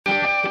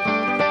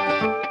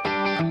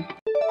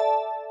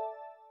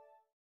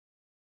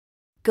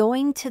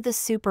Going to the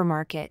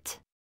supermarket.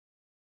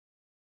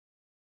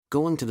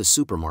 Going to the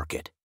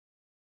supermarket.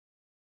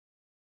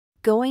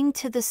 Going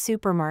to the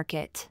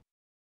supermarket.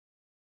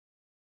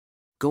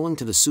 Going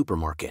to the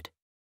supermarket.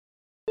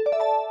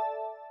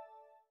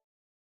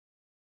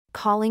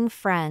 Calling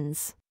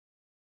friends.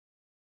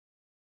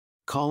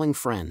 Calling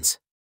friends.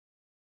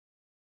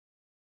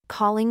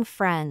 Calling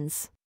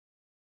friends.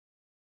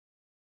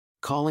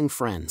 Calling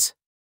friends.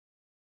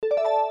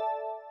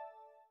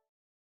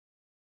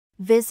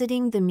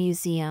 Visiting the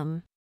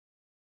museum.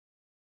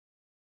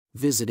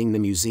 Visiting the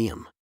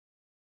museum.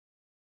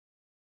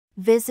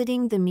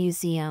 Visiting the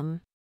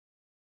museum.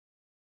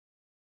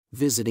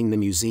 Visiting the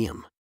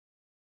museum.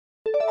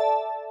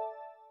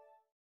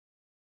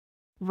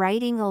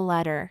 Writing a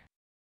letter.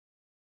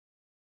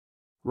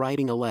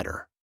 Writing a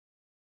letter.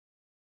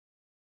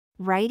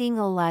 Writing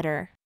a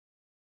letter.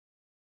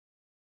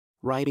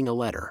 Writing a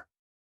letter.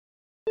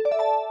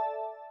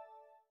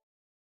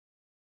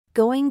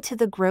 Going to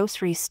the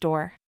grocery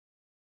store.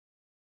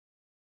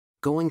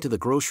 Going to the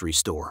grocery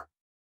store.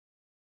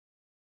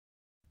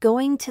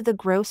 Going to the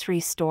grocery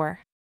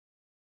store.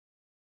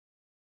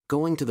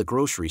 Going to the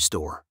grocery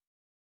store.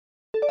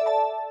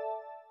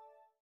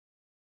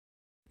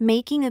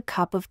 Making a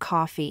cup of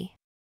coffee.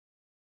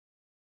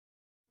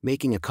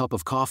 Making a cup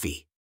of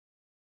coffee.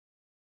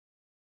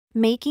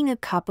 Making a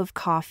cup of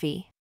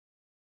coffee.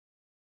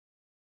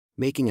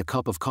 Making a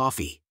cup of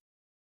coffee.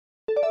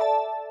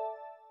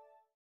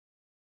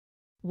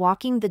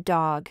 Walking the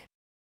dog.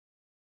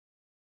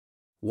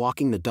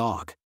 Walking the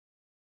dog.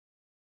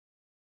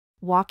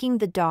 Walking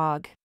the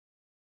dog.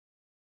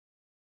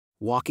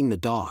 Walking the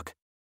dog.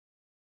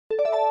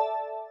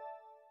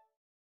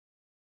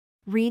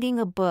 Reading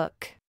a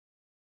book.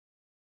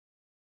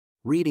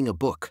 Reading a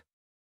book.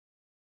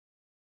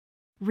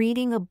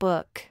 Reading a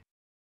book.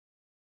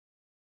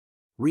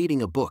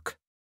 Reading a book.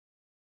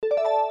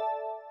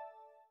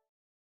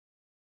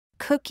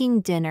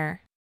 Cooking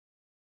dinner.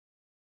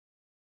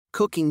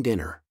 Cooking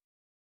dinner.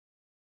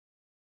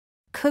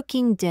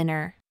 Cooking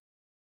dinner.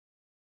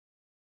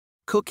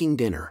 Cooking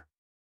dinner.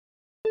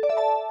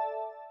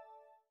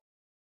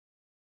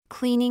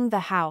 Cleaning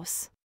the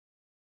house.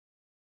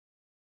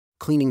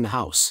 Cleaning the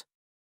house.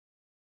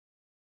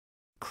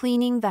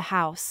 Cleaning the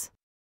house.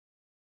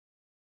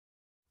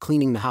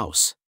 Cleaning the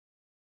house.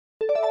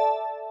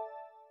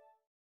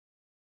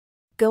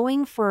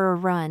 Going for a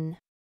run.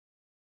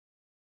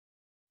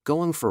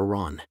 Going for a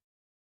run.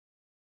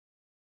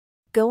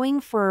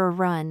 Going for a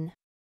run.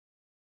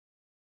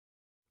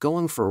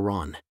 Going for a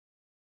run.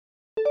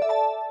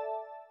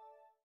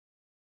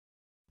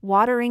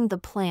 Watering the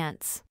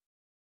plants.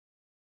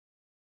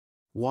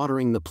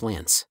 Watering the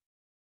plants.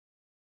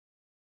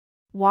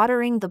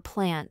 Watering the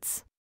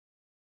plants.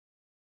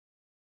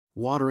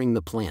 Watering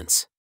the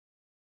plants.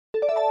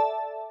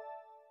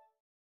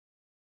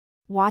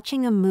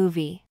 Watching a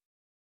movie.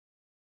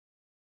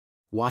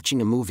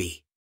 Watching a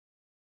movie.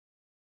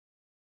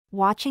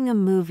 Watching a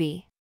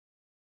movie.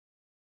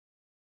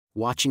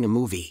 Watching a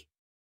movie.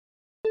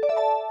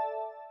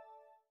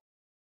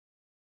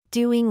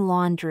 Doing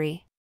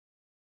laundry.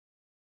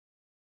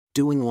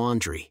 Doing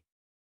laundry.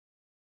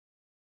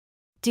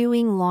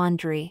 Doing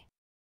laundry.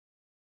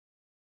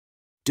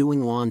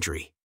 Doing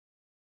laundry.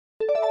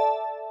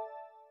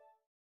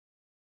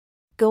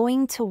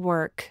 Going to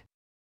work.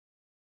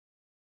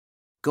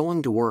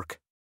 Going to work.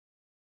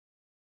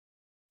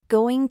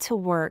 Going to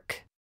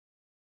work.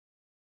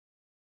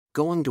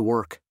 Going to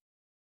work.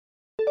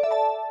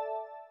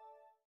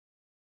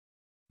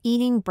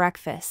 Eating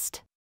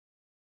breakfast.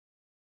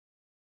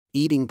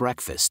 Eating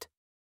breakfast.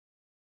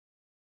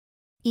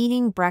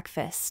 Eating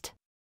breakfast.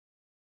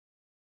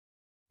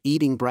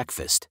 Eating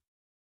breakfast.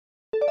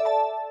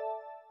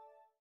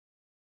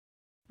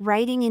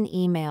 Writing an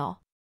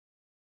email.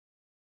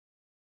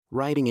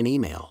 Writing an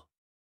email.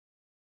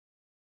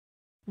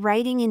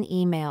 Writing an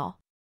email.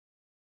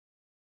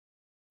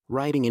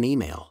 Writing an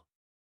email.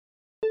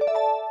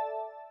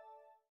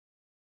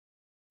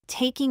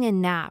 Taking a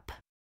nap.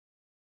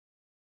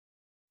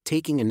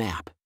 Taking a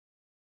nap.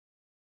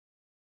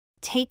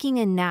 Taking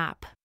a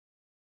nap.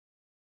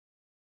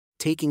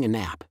 Taking a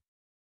nap.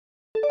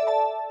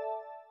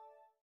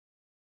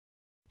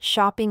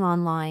 Shopping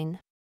online.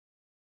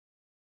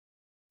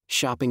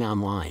 Shopping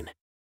online.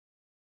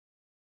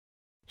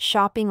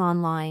 Shopping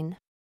online.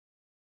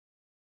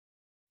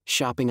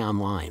 Shopping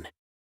online.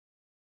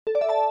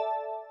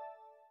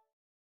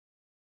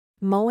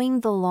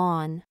 Mowing the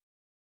lawn.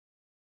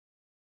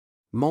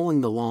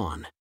 Mowing the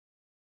lawn.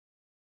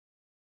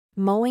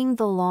 Mowing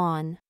the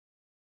lawn.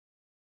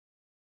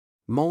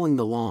 Mowing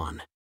the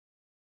lawn.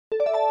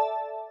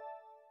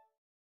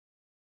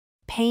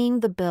 Paying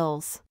the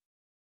bills.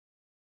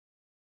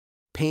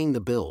 Paying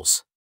the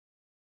bills.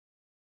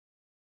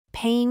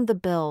 Paying the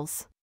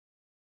bills.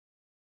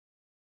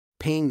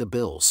 Paying the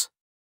bills.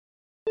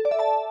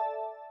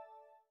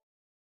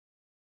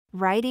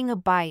 Riding a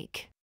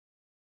bike.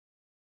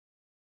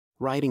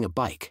 Riding a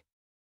bike.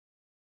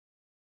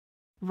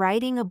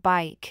 Riding a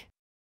bike.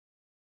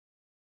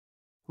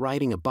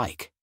 Riding a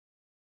bike.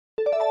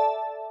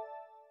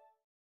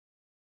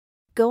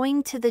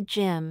 Going to the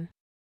gym.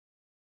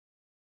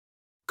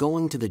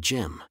 Going to the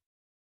gym.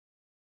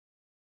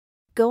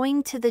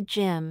 Going to the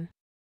gym.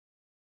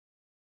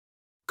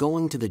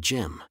 Going to the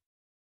gym.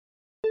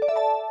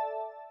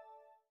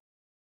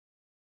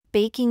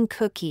 Baking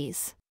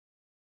cookies.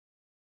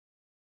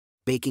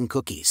 Baking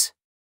cookies.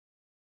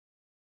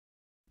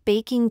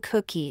 Baking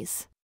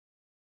cookies.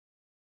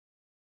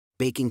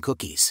 Baking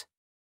cookies.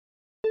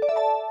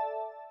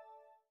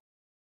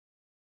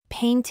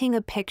 Painting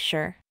a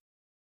picture.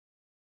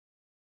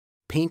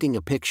 Painting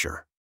a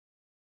picture.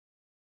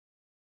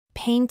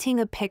 Painting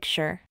a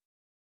picture.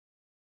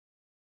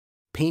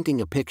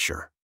 Painting a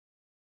picture.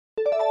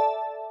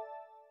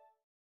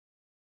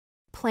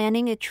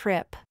 Planning a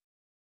trip.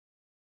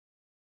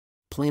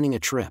 Planning a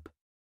trip.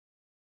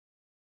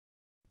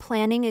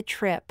 Planning a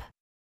trip.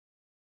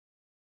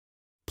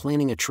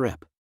 Planning a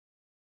trip.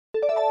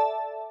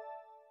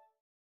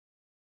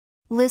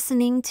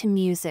 Listening to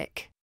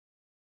music.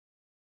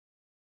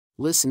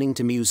 Listening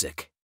to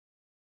music.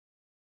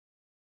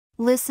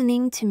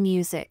 Listening to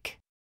music.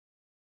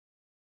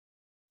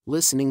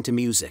 Listening to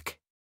music.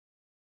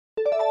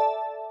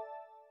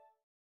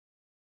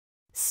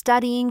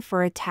 Studying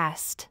for a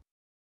test.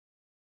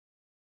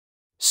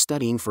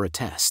 Studying for a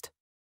test.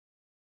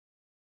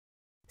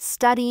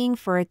 Studying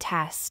for a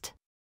test.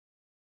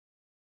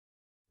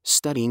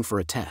 Studying for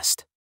a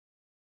test.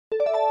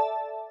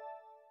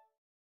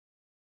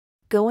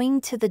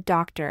 Going to the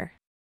doctor.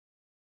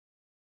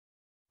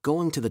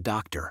 Going to the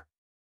doctor.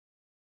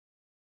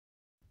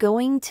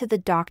 Going to the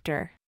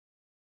doctor.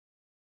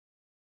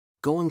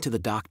 Going to the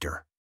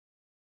doctor.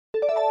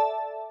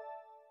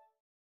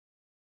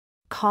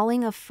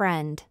 Calling a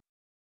friend.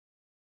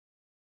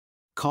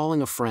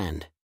 Calling a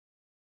friend.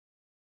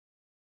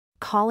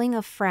 Calling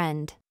a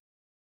friend.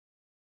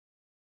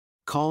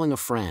 Calling a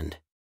friend.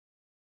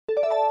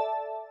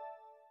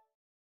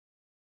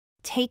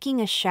 Taking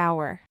a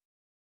shower.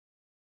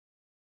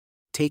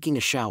 Taking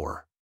a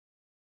shower.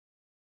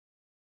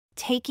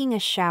 Taking a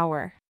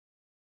shower.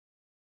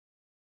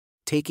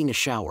 Taking a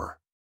shower.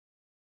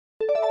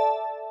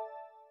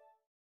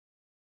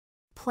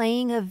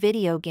 Playing a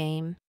video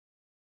game.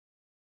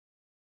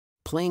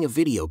 Playing a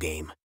video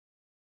game.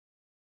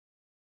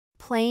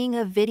 Playing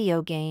a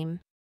video game.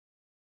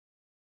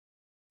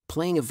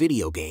 Playing a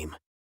video game.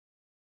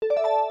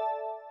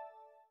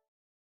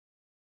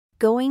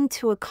 Going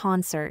to a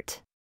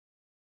concert.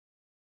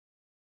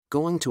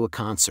 Going to a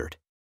concert.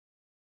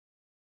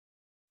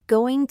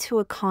 Going to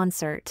a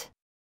concert.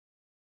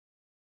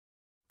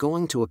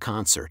 Going to a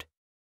concert.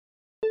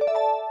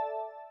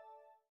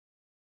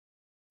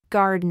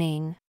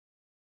 Gardening.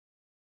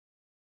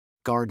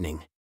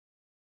 Gardening.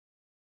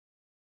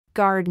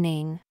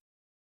 Gardening.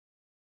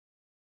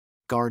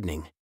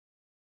 Gardening.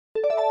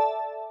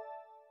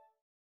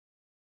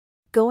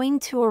 Going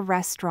to a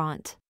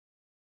restaurant.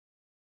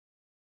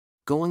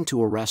 Going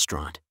to a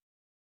restaurant.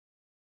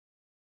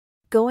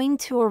 Going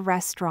to a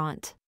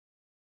restaurant.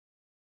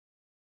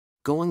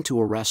 Going to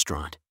a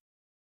restaurant.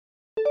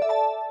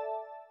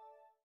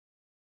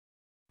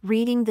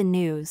 Reading the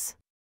news.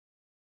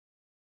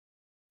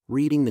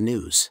 Reading the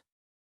news.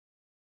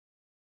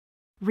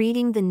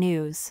 Reading the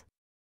news.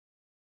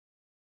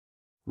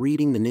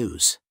 Reading the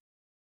news.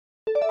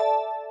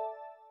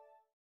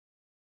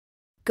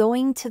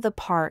 Going to the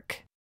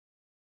park.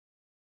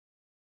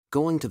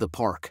 Going to the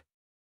park.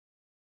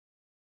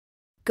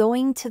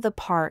 Going to the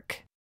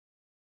park.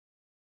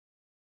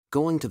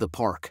 Going to the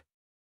park.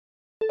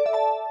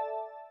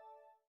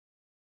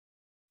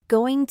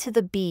 Going to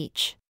the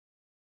beach.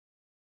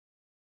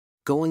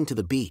 Going to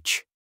the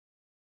beach.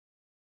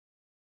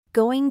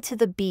 Going to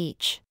the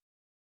beach.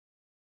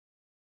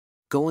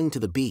 Going to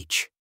the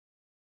beach.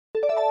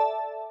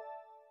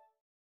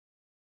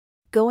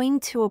 Going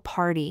to a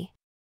party.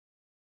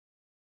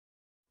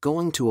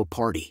 Going to a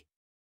party.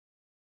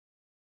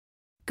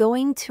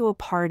 Going to a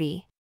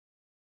party.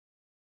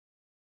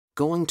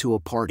 Going to a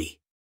party.